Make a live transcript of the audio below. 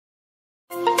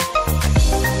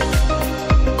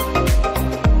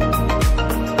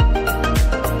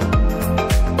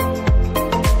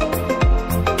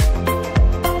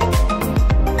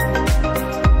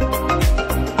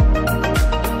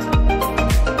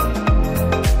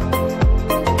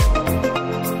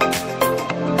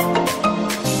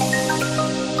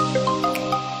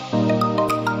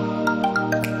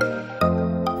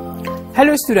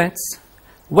Hello students,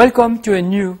 welcome to a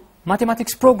new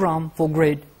mathematics program for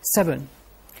grade 7.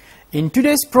 In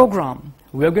today's program,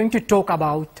 we are going to talk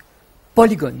about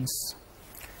polygons.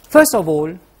 First of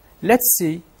all, let's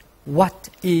see what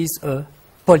is a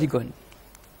polygon.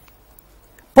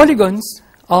 Polygons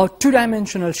are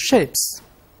two-dimensional shapes.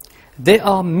 They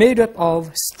are made up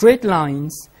of straight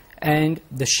lines and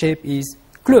the shape is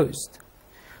closed.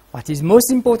 What is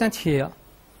most important here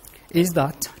is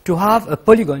that to have a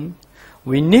polygon,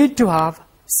 we need to have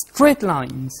straight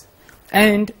lines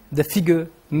and the figure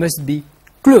must be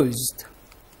closed.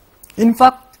 In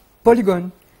fact,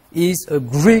 polygon is a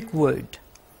Greek word.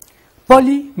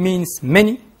 Poly means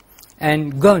many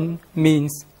and gon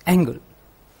means angle.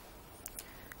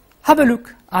 Have a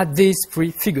look at these three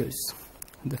figures.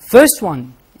 The first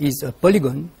one is a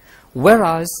polygon,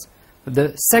 whereas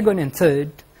the second and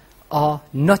third are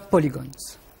not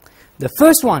polygons. The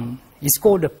first one is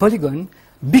called a polygon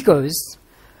because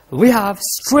we have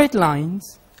straight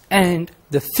lines and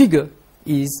the figure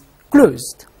is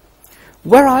closed.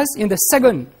 Whereas in the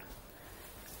second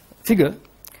figure,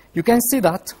 you can see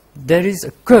that there is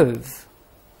a curve.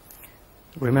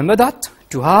 Remember that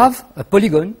to have a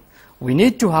polygon, we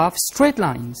need to have straight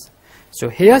lines. So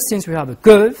here, since we have a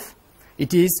curve,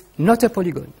 it is not a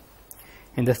polygon.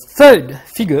 In the third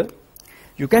figure,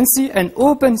 you can see an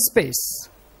open space.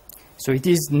 So it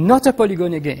is not a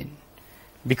polygon again,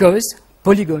 because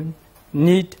polygon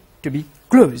need to be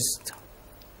closed.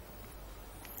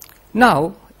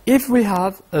 Now, if we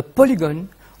have a polygon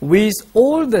with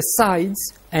all the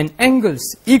sides and angles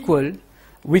equal,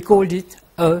 we call it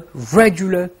a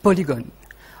regular polygon.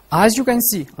 As you can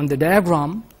see on the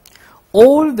diagram,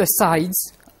 all the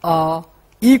sides are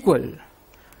equal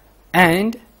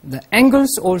and the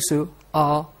angles also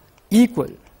are equal.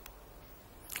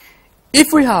 If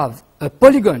we have a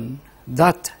polygon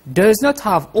that does not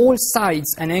have all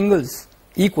sides and angles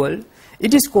equal,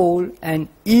 it is called an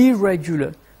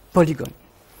irregular polygon.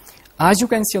 As you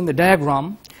can see on the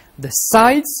diagram, the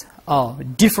sides are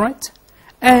different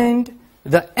and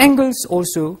the angles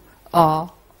also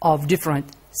are of different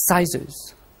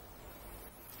sizes.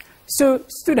 So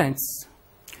students,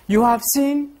 you have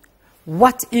seen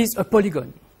what is a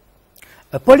polygon.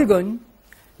 A polygon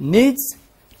needs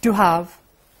to have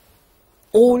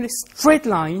all straight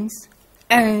lines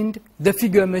and the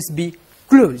figure must be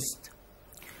closed.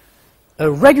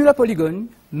 A regular polygon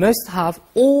must have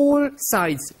all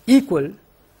sides equal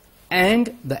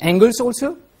and the angles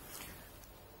also.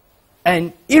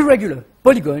 An irregular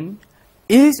polygon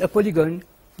is a polygon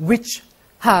which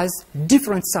has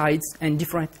different sides and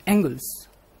different angles.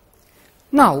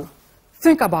 Now,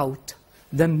 think about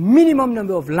the minimum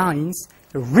number of lines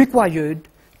required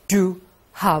to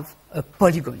have a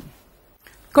polygon.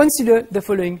 Consider the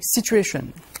following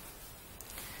situation.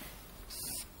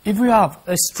 If we have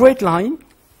a straight line,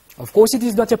 of course it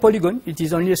is not a polygon, it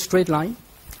is only a straight line.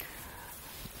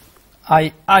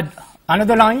 I add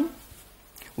another line.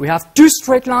 We have two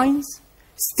straight lines.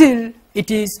 Still, it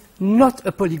is not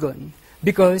a polygon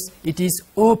because it is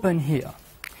open here.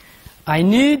 I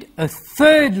need a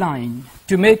third line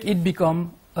to make it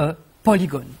become a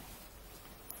polygon.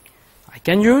 I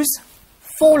can use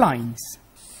 4 lines.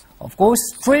 Of course,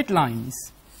 straight lines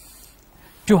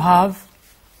to have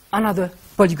another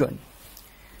polygon.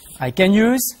 I can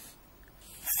use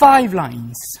 5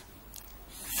 lines,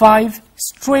 5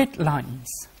 straight lines.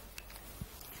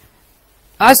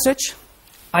 As such,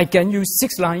 I can use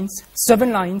 6 lines,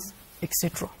 7 lines,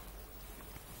 etc.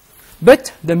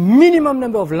 But the minimum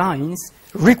number of lines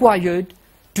required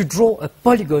to draw a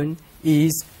polygon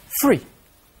is 3.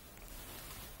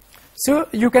 So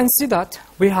you can see that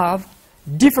we have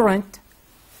different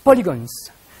polygons,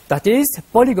 that is,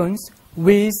 polygons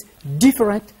with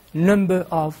different number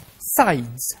of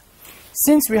sides.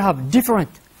 Since we have different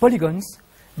polygons,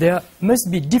 there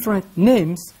must be different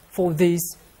names for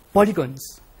these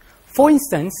polygons. For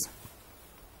instance,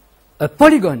 a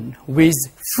polygon with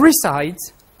 3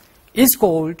 sides is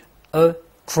called a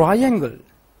triangle.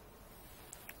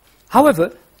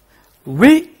 However,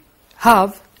 we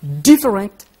have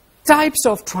different types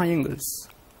of triangles,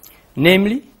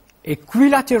 namely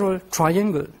equilateral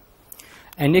triangle.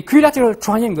 An equilateral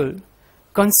triangle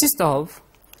consists of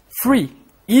 3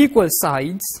 equal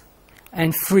sides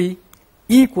and 3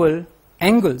 equal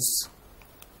angles.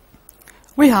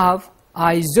 We have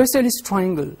isosceles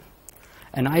triangle.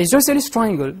 An isosceles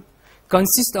triangle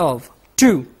consists of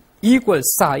 2 equal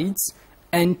sides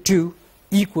and 2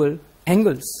 equal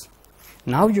angles.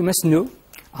 Now you must know,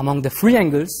 among the 3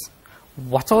 angles,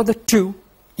 what are the 2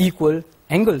 equal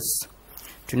angles.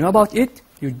 To know about it,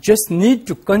 you just need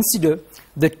to consider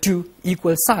the 2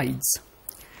 equal sides.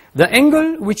 The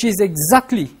angle which is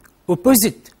exactly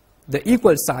opposite the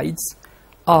equal sides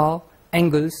are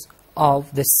angles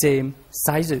of the same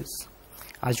sizes.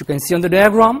 As you can see on the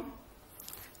diagram,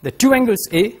 the two angles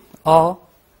A are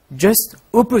just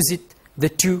opposite the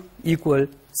two equal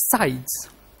sides.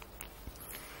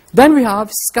 Then we have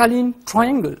scalene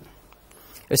triangle.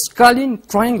 A scalene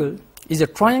triangle is a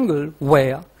triangle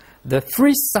where the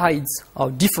three sides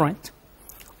are different.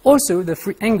 Also, the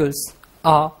three angles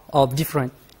are of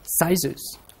different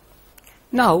sizes.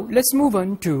 Now, let's move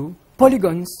on to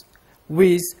polygons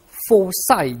with four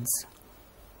sides.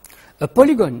 A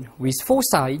polygon with four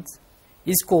sides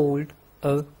is called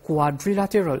a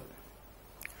quadrilateral.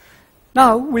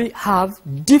 Now, we have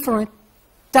different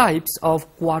types of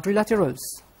quadrilaterals,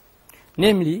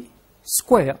 namely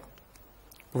square,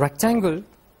 rectangle,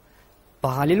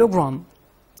 parallelogram,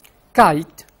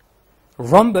 kite,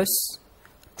 rhombus,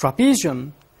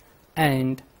 trapezium,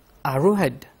 and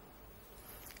arrowhead.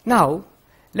 Now,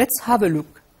 let's have a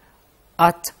look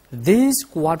at these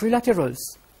quadrilaterals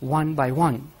one by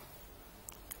one.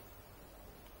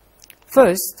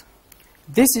 First,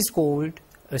 this is called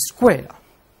a square.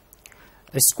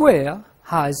 A square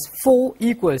has four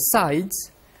equal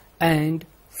sides and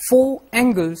four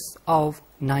angles of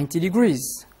 90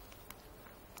 degrees.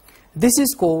 This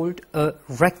is called a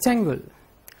rectangle.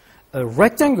 A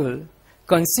rectangle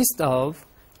consists of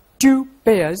two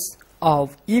pairs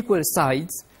of equal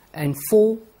sides and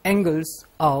four angles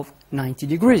of 90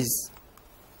 degrees.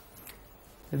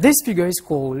 This figure is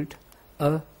called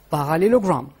a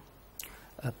parallelogram.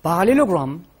 A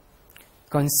parallelogram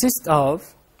consists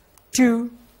of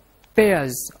two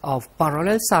pairs of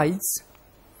parallel sides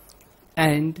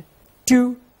and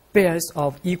two pairs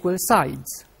of equal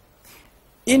sides.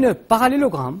 In a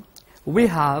parallelogram, we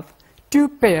have two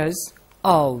pairs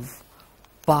of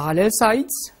parallel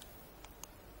sides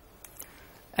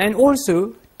and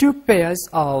also two pairs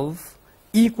of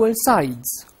equal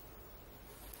sides.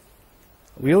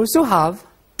 We also have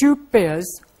two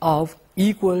pairs of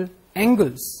equal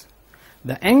angles.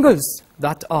 The angles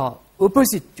that are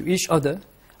opposite to each other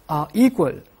are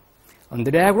equal. On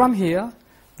the diagram here,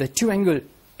 the two angles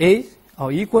A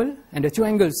are equal and the two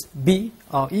angles B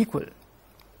are equal.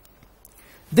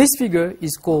 This figure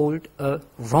is called a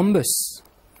rhombus.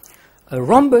 A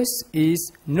rhombus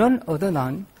is none other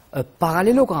than a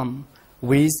parallelogram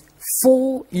with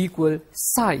four equal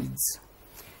sides.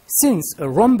 Since a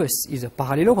rhombus is a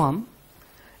parallelogram,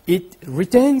 it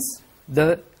retains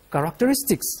the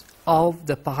characteristics of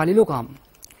the parallelogram.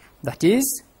 That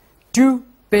is, two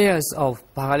pairs of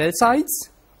parallel sides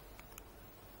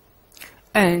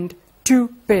and two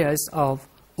pairs of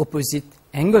opposite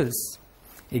angles.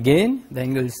 Again, the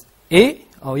angles A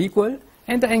are equal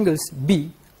and the angles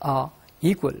B are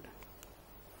equal.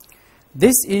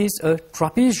 This is a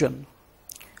trapezium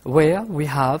where we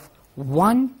have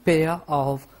one pair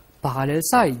of parallel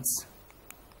sides.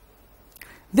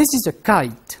 This is a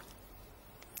kite.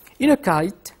 In a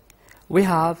kite, we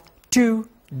have two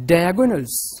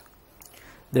diagonals.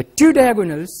 The two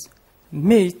diagonals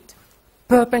meet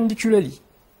perpendicularly.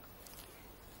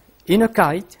 In a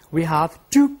kite, we have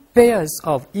two pairs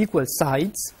of equal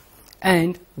sides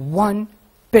and one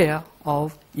pair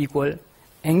of equal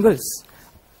angles.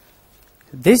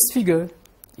 This figure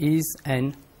is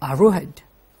an arrowhead.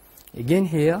 Again,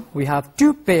 here we have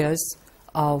two pairs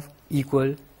of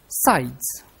equal sides.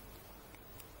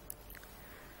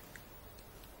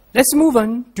 Let's move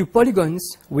on to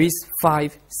polygons with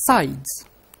five sides.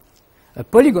 A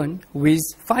polygon with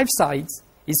five sides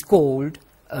is called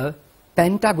a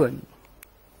pentagon.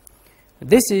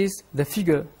 This is the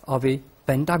figure of a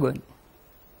pentagon.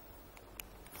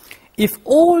 If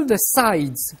all the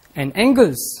sides and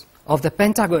angles of the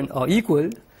pentagon are equal,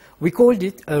 we called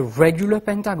it a regular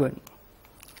pentagon.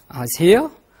 As here,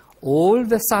 all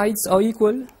the sides are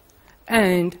equal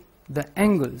and the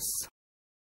angles.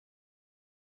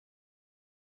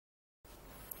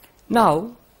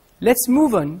 Now, let's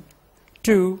move on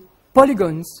to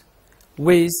polygons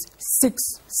with six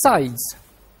sides.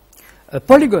 A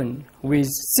polygon with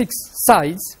six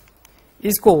sides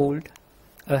is called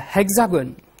a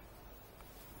hexagon.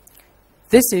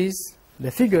 This is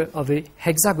the figure of a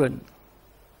hexagon.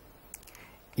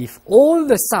 If all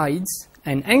the sides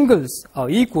and angles are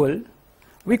equal,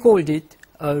 we called it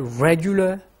a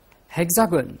regular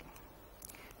hexagon.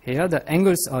 Here the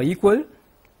angles are equal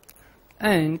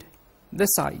and the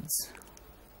sides.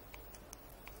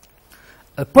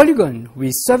 A polygon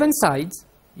with seven sides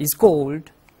is called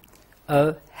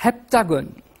a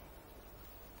heptagon.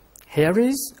 Here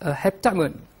is a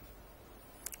heptagon.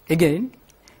 Again,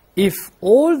 if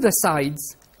all the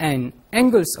sides and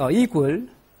angles are equal,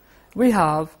 we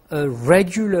have a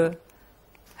regular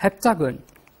heptagon.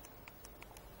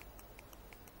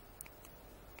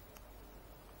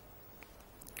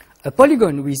 A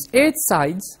polygon with 8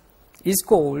 sides is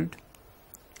called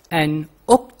an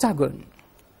octagon.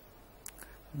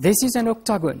 This is an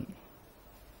octagon.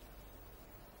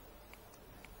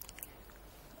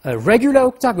 A regular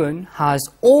octagon has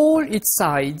all its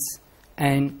sides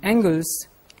and angles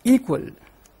equal.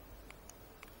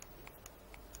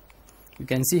 You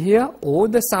can see here all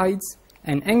the sides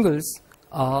and angles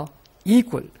are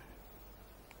equal.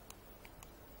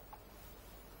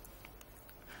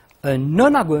 A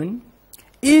nonagon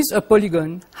is a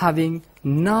polygon having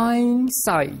 9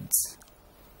 sides.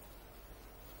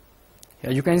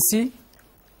 Here you can see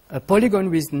a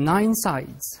polygon with 9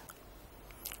 sides.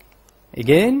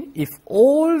 Again, if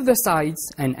all the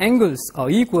sides and angles are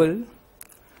equal,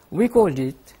 we call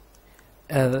it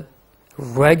a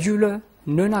regular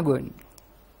nonagon.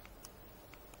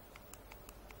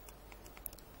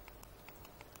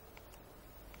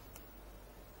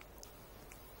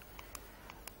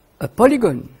 A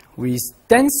polygon with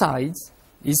 10 sides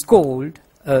is called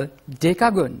a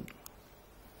decagon.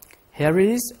 Here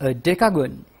is a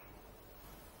decagon.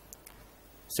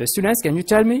 So students, can you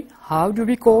tell me how do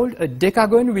we call a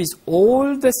decagon with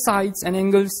all the sides and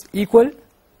angles equal?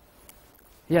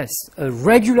 Yes, a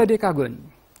regular decagon.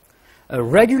 A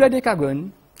regular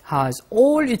decagon has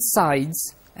all its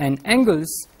sides and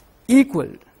angles equal.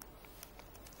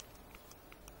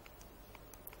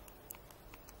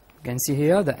 You can see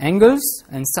here the angles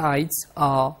and sides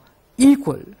are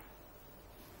equal.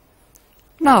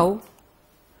 Now,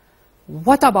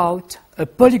 what about a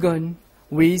polygon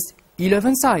with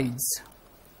 11 sides?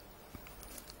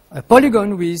 A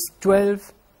polygon with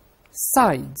 12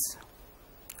 sides.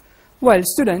 Well,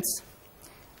 students,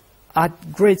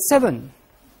 at grade 7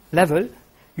 level,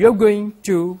 you're going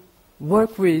to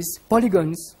work with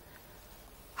polygons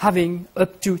having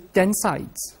up to 10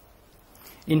 sides.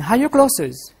 In higher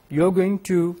classes, you're going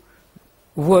to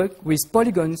work with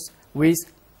polygons with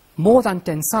more than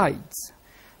 10 sides.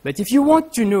 But if you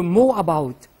want to know more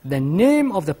about the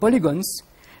name of the polygons,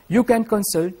 you can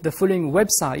consult the following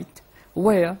website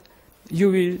where you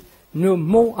will know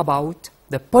more about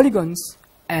the polygons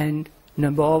and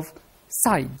number of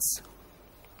sides.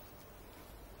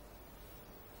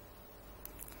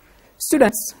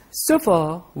 Students, so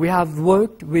far we have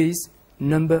worked with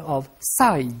number of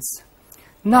sides.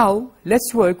 Now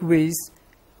let's work with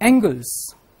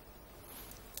angles.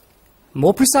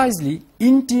 More precisely,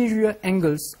 interior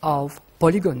angles of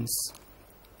polygons.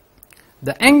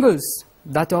 The angles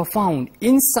that are found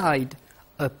inside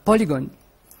a polygon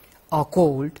are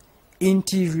called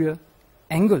interior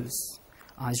angles.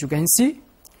 As you can see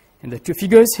in the two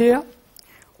figures here,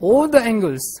 all the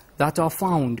angles that are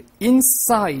found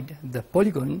inside the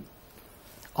polygon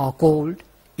are called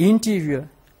interior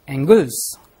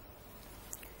angles.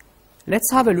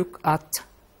 Let's have a look at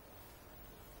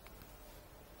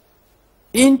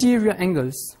interior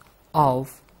angles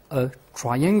of a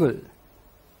triangle.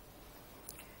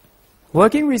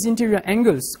 Working with interior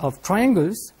angles of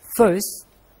triangles, first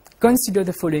consider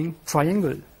the following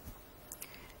triangle.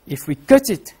 If we cut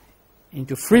it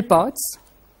into 3 parts,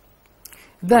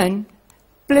 then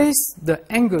place the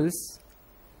angles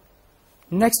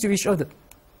next to each other,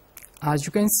 as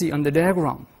you can see on the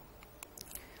diagram.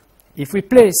 If we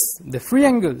place the 3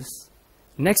 angles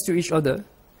next to each other,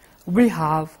 we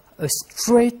have a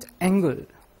straight angle.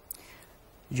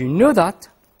 You know that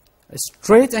a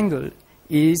straight angle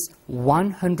is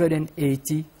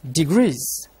 180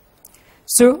 degrees.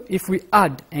 So if we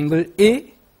add angle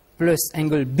A plus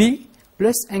angle B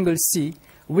plus angle C,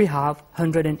 we have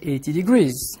 180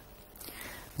 degrees.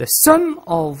 The sum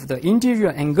of the interior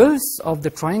angles of the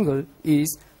triangle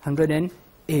is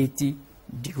 180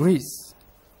 degrees.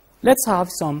 Let's have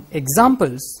some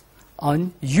examples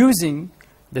on using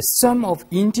the sum of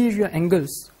interior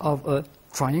angles of a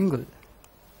triangle.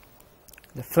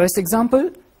 The first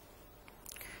example,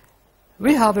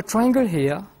 we have a triangle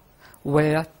here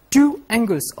where 2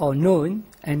 angles are known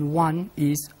and 1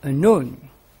 is unknown.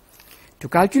 To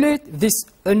calculate this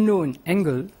unknown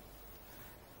angle,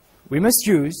 we must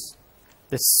use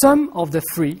the sum of the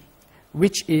 3,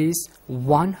 which is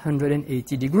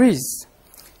 180 degrees.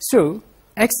 So,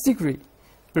 x degree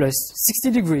plus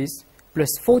 60 degrees plus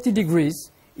 40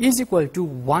 degrees is equal to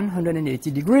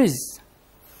 180 degrees.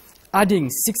 Adding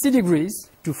 60 degrees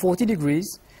to 40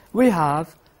 degrees, we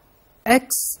have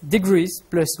x degrees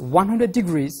plus 100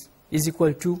 degrees is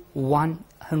equal to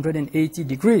 180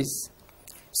 degrees.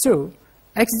 So,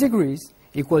 x degrees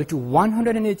equal to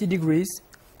 180 degrees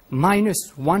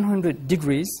minus 100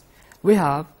 degrees, we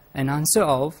have an answer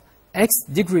of x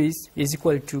degrees is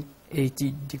equal to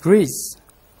 80 degrees.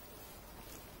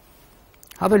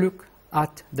 Have a look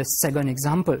at the second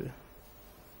example.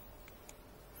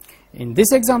 In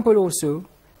this example also,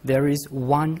 there is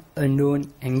one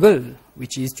unknown angle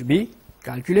which is to be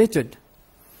calculated.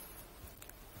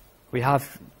 We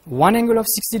have one angle of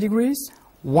 60 degrees,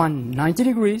 one 90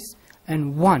 degrees,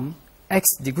 and one x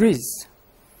degrees.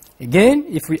 Again,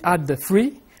 if we add the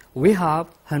three, we have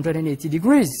 180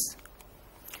 degrees.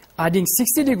 Adding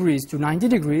 60 degrees to 90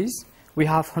 degrees, we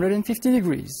have 150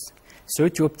 degrees. So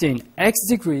to obtain x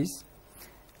degrees,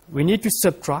 we need to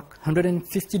subtract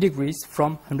 150 degrees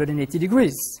from 180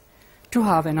 degrees to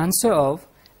have an answer of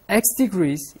x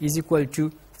degrees is equal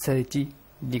to 30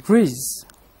 degrees.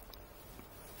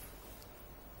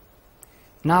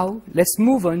 Now let's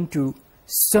move on to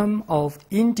sum of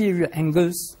interior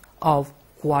angles of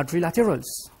quadrilaterals.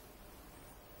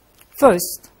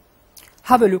 First,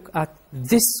 have a look at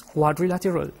this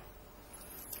quadrilateral.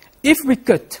 If we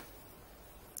cut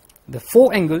the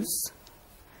four angles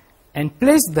and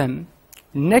place them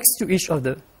next to each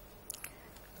other,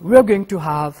 we are going to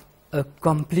have a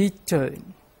complete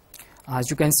turn. As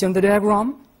you can see on the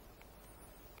diagram,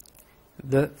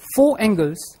 the four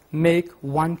angles make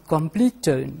one complete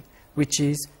turn, which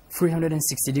is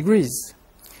 360 degrees.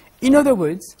 In other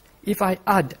words, if I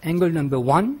add angle number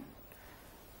 1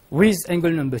 with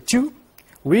angle number 2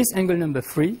 with angle number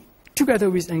 3 together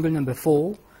with angle number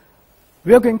 4,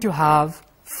 we are going to have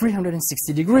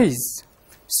 360 degrees.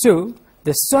 So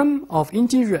the sum of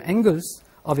interior angles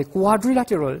of a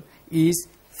quadrilateral is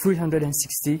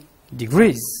 360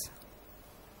 degrees.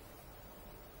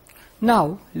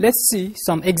 Now let's see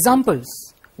some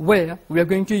examples where we are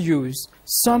going to use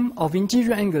sum of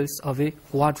interior angles of a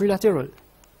quadrilateral.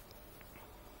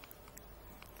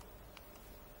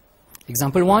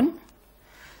 Example 1.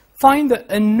 Find the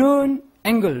unknown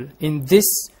angle in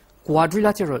this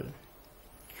quadrilateral.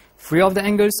 Three of the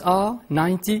angles are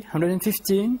 90,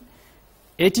 115,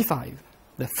 85.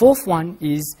 The fourth one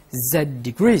is z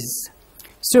degrees.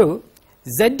 So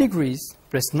z degrees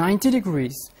plus 90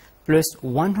 degrees plus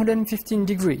 115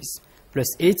 degrees plus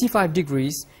 85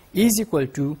 degrees is equal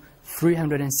to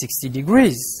 360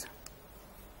 degrees.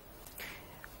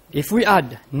 If we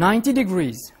add 90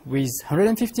 degrees with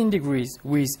 115 degrees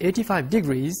with 85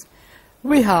 degrees,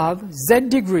 we have z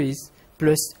degrees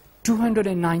plus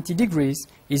 290 degrees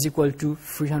is equal to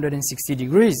 360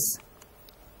 degrees.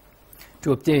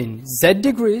 To obtain z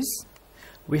degrees,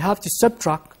 we have to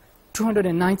subtract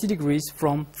 290 degrees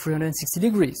from 360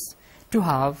 degrees to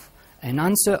have an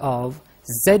answer of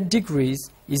z degrees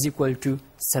is equal to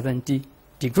 70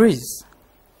 degrees.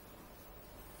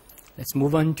 Let's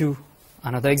move on to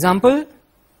another example.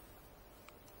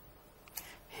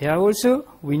 Here also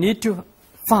we need to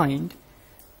find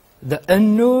the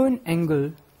unknown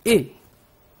angle A.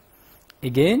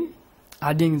 Again,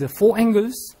 adding the four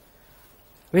angles,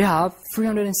 we have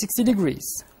 360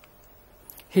 degrees.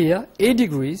 Here, A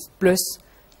degrees plus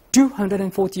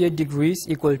 248 degrees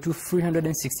equal to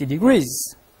 360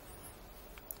 degrees.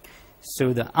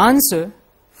 So the answer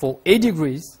for A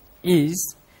degrees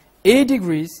is A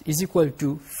degrees is equal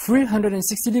to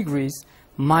 360 degrees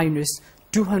minus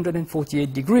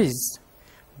 248 degrees.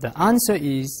 The answer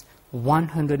is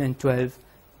 112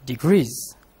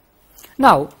 degrees.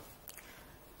 Now,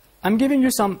 I'm giving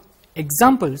you some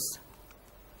examples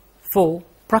for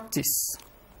practice.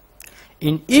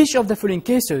 In each of the following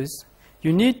cases,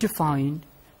 you need to find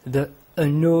the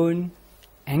unknown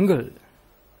angle.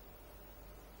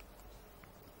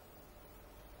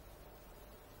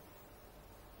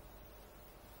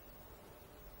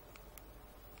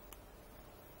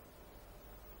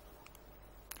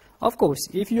 Of course,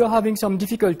 if you are having some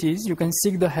difficulties, you can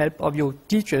seek the help of your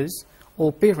teachers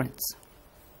or parents.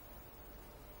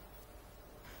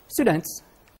 Students,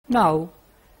 now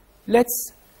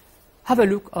let's have a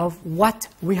look of what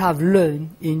we have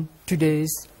learned in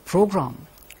today's program.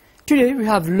 Today we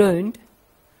have learned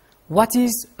what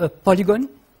is a polygon,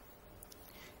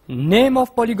 name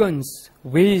of polygons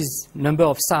with number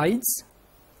of sides,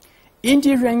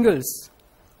 interior angles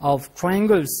of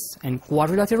triangles and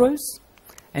quadrilaterals,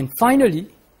 and finally,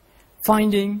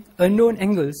 finding unknown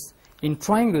angles in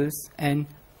triangles and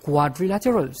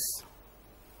quadrilaterals.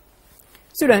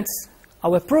 Students,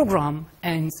 our program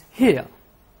ends here.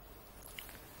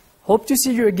 Hope to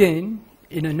see you again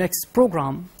in the next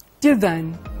program. Till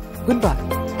then,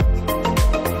 goodbye.